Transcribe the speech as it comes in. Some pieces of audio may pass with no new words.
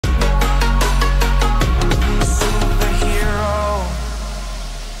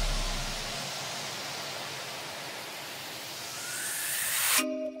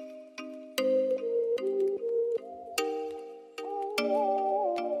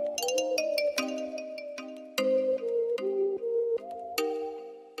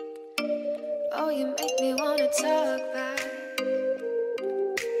you make me wanna talk back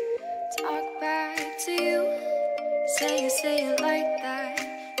to you. Say it like that.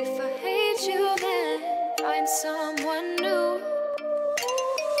 If I hate you, then find someone new.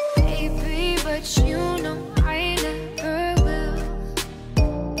 Baby, but you know I never will.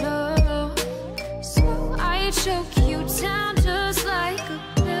 No, so I choke you down just like a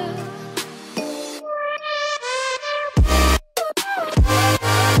pill.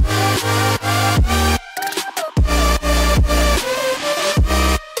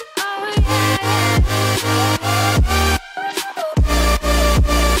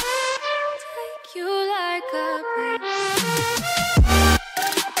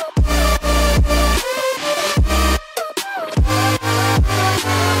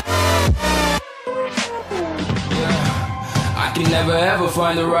 Never ever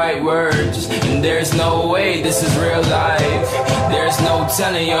find the right words, and there's no way this is real life. There's no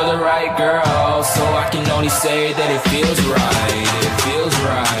telling you're the right girl, so I can only say that it feels right. It feels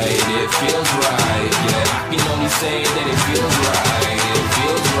right, it feels right. Yeah, I can only say that it feels right. It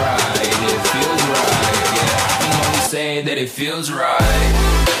feels right, it feels right. Yeah, I can only say that it feels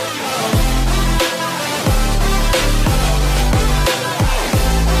right.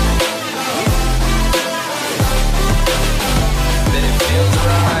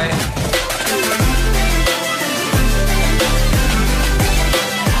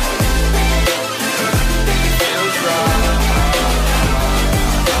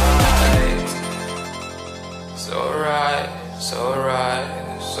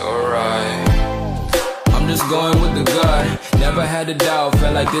 Going with the gut, never had a doubt,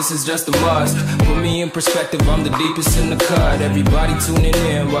 felt like this is just a must. Put me in perspective, I'm the deepest in the cut. Everybody tuning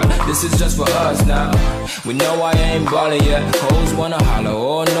in, but this is just for us now. We know I ain't ballin' yet, hoes wanna holler,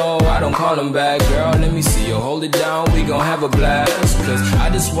 oh no, I don't call them back. Girl, let me see you hold it down, we gon' have a blast. Cause I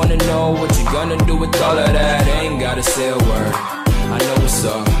just wanna know what you gonna do with all of that. Ain't gotta say a word, I know what's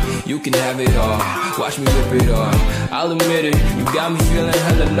up, you can have it all. Watch me rip it off, I'll admit it, you got me feeling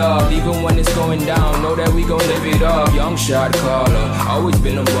hella loved. Even when it's going down, know that we gon' live it up. Young shot caller, always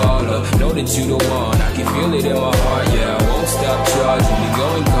been a baller. Know that you the one, I can feel it in my heart. Yeah, I won't stop charging, we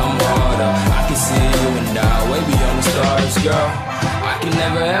going come harder. I can see you and I, way beyond the stars, girl. I can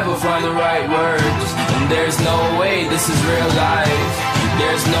never ever find the right words, and there's no way this is real life.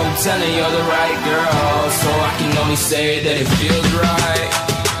 There's no telling you're the right girl, so I can only say that it feels right.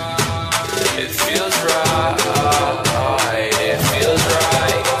 It feels right.